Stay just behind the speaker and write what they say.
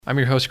I'm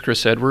your host,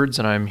 Chris Edwards,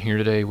 and I'm here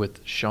today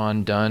with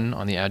Sean Dunn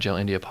on the Agile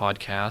India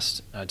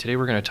podcast. Today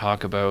we're going to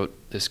talk about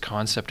this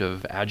concept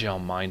of Agile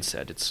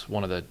mindset. It's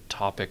one of the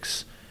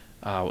topics,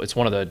 it's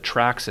one of the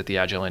tracks at the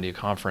Agile India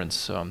conference.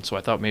 So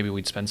I thought maybe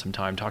we'd spend some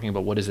time talking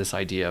about what is this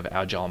idea of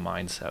Agile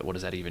mindset? What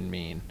does that even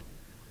mean?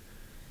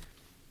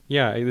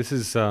 Yeah, this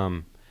is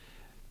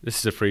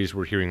a phrase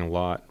we're hearing a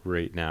lot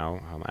right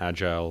now.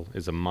 Agile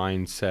is a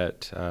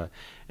mindset,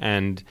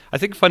 and I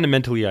think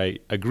fundamentally I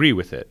agree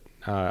with it.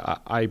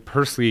 I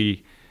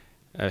personally,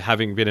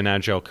 having been an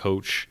Agile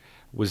coach,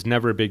 was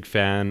never a big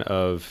fan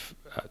of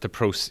the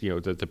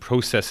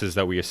processes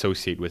that we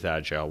associate with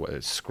Agile, whether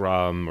it's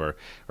Scrum or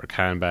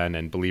Kanban,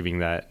 and believing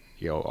that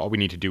all we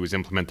need to do is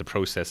implement the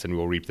process and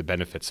we'll reap the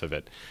benefits of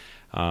it.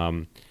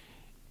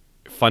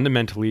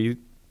 Fundamentally,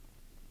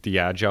 the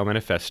Agile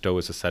Manifesto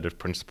is a set of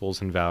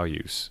principles and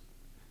values,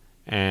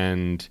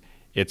 and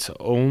it's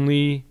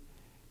only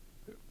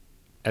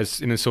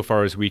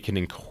insofar as we can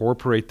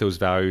incorporate those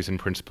values and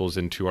principles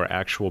into our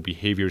actual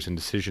behaviors and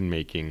decision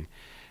making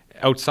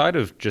outside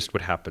of just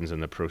what happens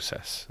in the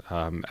process.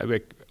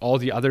 All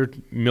the other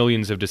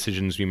millions of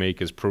decisions we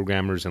make as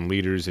programmers and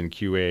leaders in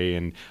QA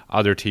and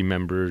other team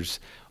members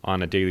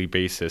on a daily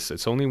basis,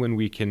 it's only when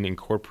we can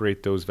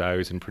incorporate those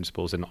values and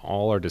principles in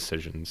all our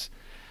decisions.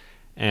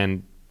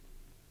 And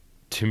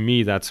to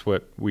me, that's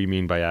what we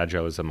mean by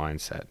Agile as a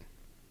mindset.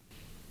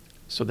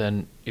 So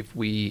then if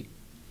we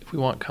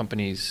want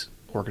companies,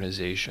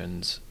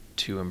 organizations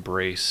to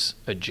embrace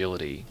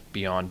agility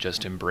beyond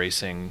just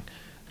embracing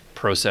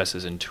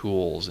processes and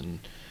tools and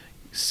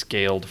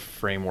scaled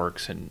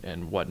frameworks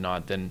and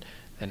whatnot, then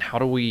how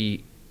do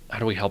we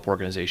help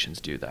organizations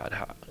do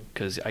that?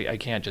 Because I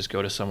can't just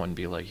go to someone and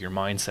be like, your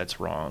mindset's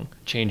wrong,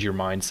 change your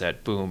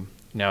mindset, boom,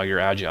 now you're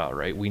agile,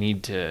 right? We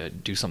need to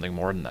do something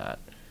more than that.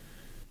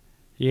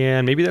 Yeah,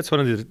 and maybe that's one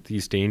of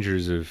these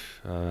dangers of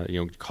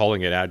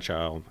calling it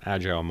agile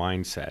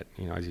mindset.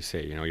 As you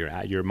say,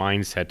 your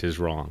mindset is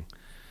wrong.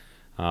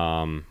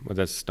 Well,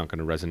 that's not going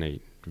to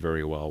resonate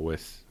very well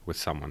with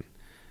someone.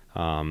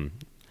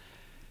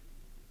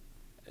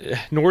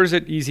 Nor is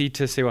it easy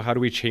to say, well, how do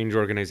we change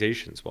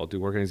organizations? Well,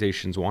 do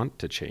organizations want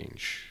to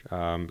change?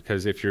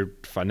 Because if you're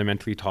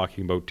fundamentally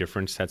talking about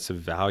different sets of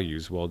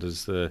values, well,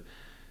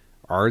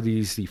 are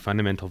these the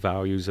fundamental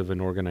values of an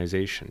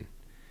organization?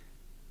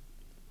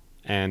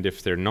 And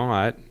if they're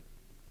not,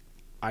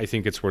 I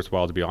think it's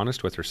worthwhile to be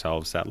honest with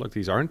ourselves that, look,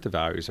 these aren't the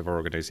values of our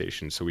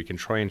organization. So we can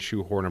try and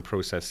shoehorn a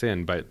process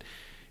in, but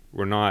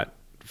we're not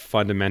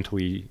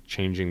fundamentally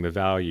changing the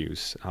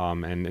values.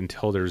 And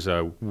until there's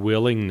a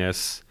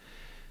willingness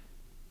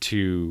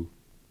to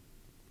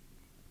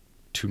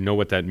know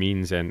what that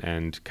means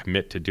and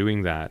commit to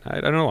doing that, I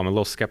don't know, I'm a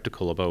little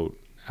skeptical about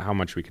how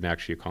much we can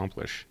actually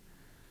accomplish.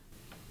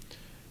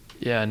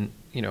 Yeah, and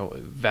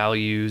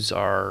values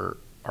are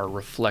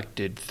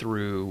reflected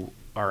through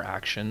our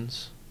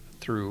actions,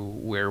 through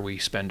where we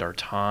spend our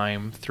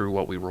time, through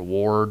what we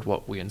reward,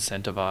 what we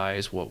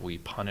incentivize, what we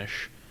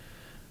punish.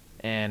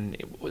 And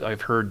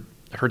I've heard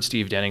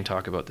Steve Denning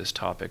talk about this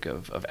topic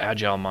of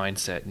agile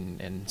mindset,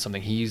 and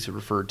something he's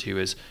referred to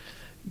as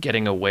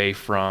getting away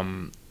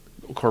from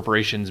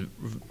corporations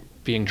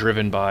being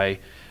driven by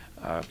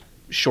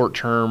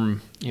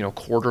short-term,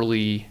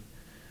 quarterly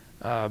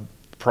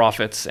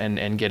profits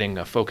and getting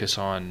a focus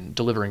on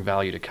delivering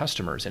value to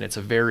customers. And it's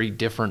a very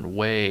different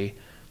way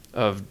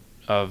of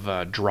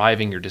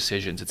driving your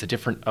decisions. It's a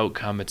different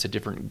outcome. It's a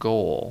different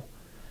goal.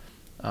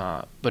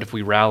 But if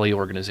we rally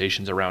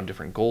organizations around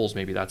different goals,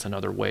 maybe that's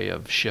another way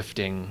of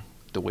shifting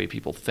the way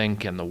people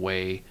think and the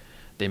way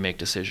they make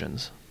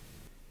decisions.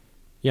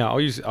 Yeah,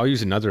 I'll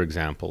use another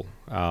example,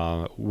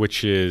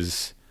 which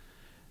is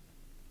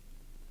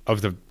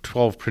of the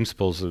 12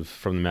 principles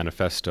from the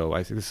manifesto.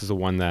 I think this is the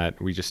one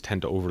that we just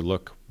tend to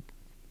overlook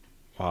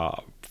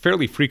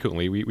fairly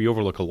frequently. We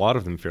overlook a lot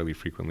of them fairly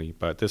frequently,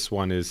 but this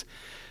one is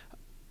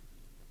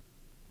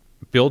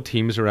build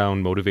teams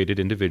around motivated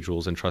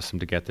individuals and trust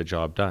them to get the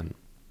job done.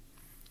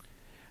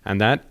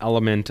 And that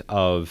element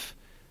of,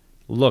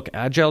 look,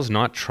 Agile's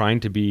not trying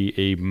to be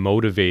a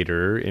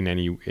motivator in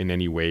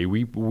any way.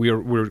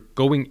 We're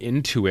going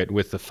into it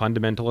with the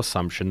fundamental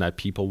assumption that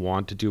people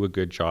want to do a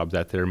good job,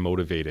 that they're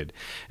motivated,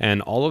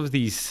 and all of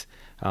these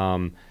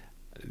I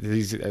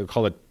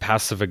call it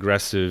passive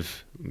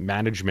aggressive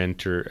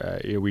management,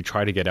 or we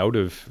try to get out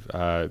of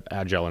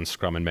Agile and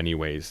Scrum in many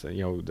ways.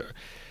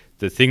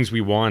 The things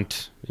we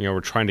want, we're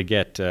trying to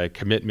get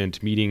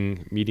commitment,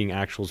 meeting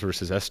actuals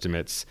versus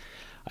estimates.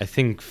 I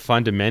think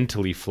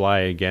fundamentally fly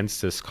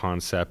against this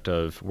concept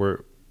of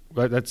we're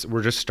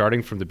just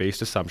starting from the base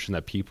assumption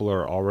that people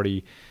are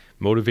already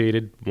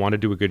motivated, want to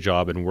do a good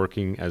job, and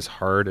working as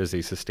hard as they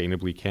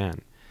sustainably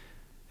can.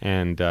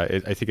 And I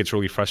think it's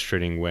really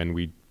frustrating when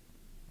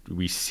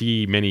we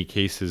see many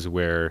cases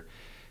where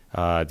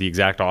the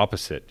exact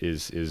opposite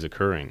is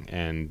occurring,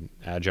 and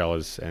Agile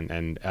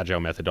and Agile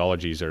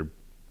methodologies are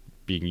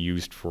being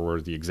used for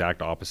the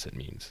exact opposite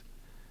means.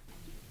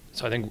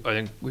 So I think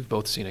we've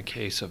both seen a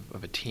case of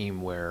a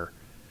team where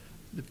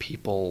the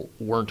people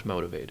weren't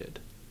motivated.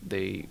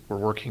 they were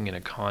working in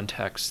a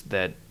context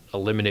that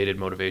eliminated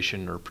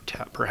motivation, or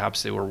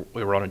perhaps they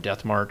were on a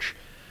death march.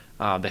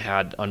 They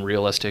had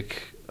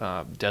unrealistic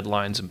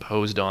deadlines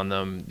imposed on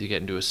them. You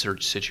get into a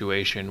search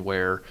situation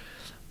where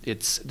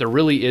there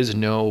really is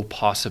no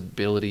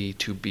possibility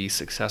to be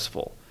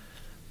successful.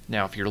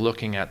 Now, if you're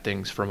looking at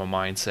things from a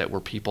mindset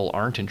where people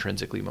aren't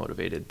intrinsically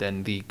motivated,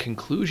 then the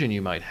conclusion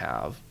you might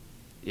have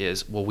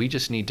is, well, we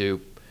just need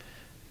to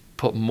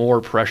put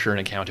more pressure and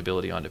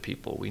accountability onto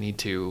people. We need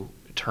to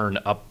turn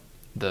up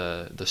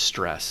the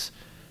stress,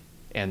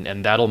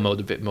 and that'll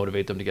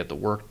motivate them to get the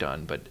work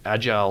done. But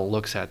Agile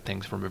looks at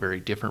things from a very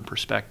different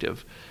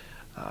perspective.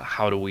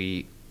 How do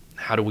we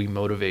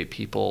motivate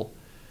people?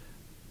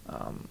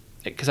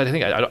 Because I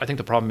think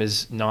the problem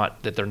is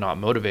not that they're not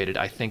motivated.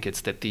 I think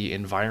it's that the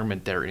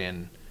environment they're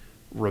in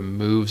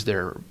removes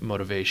their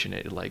motivation.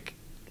 It like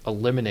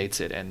eliminates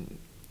it, and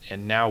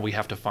now we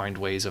have to find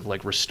ways of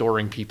like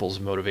restoring people's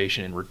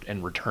motivation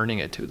and returning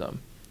it to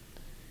them.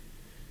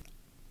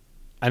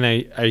 And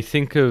I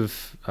think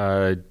of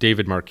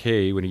David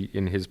Marquet when he,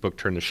 in his book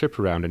Turn the Ship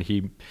Around,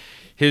 and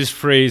his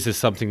phrase is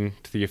something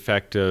to the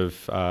effect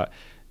of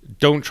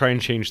don't try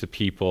and change the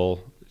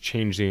people,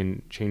 change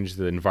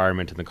the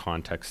environment and the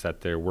context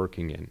that they're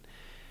working in.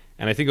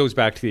 And I think it goes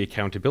back to the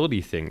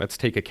accountability thing. Let's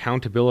take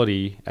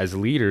accountability as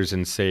leaders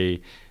and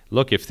say,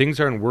 look, if things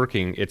aren't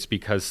working, it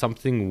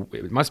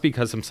must be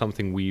because of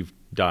something we've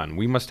done.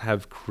 We must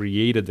have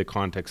created the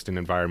context and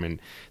environment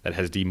that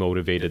has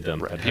demotivated them.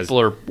 Right. People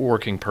are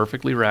working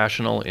perfectly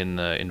rational in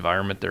the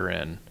environment they're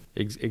in.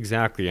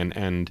 Exactly.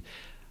 And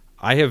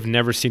I have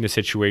never seen a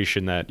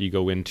situation that you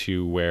go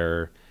into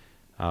where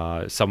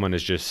someone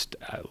is just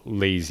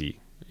lazy.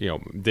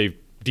 They've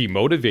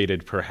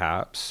demotivated,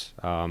 perhaps,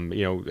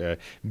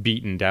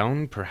 beaten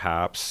down,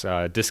 perhaps,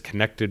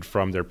 disconnected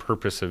from their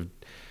purpose of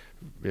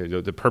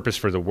the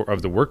purpose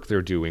of the work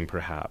they're doing,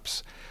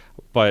 perhaps.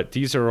 But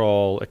these are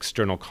all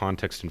external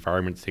context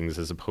environment things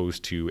as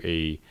opposed to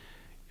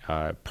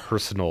a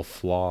personal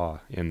flaw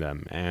in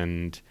them.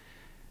 And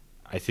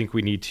I think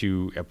we need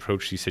to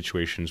approach these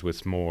situations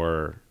with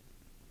more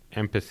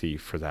empathy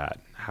for that.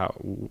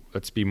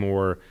 Let's be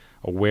more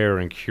aware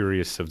and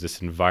curious of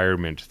this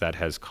environment that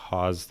has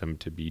caused them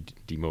to be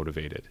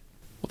demotivated.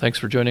 Well, thanks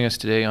for joining us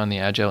today on the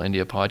Agile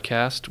India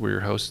podcast. We're your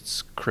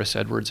hosts, Chris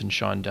Edwards and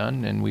Sean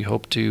Dunn, and we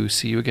hope to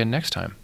see you again next time.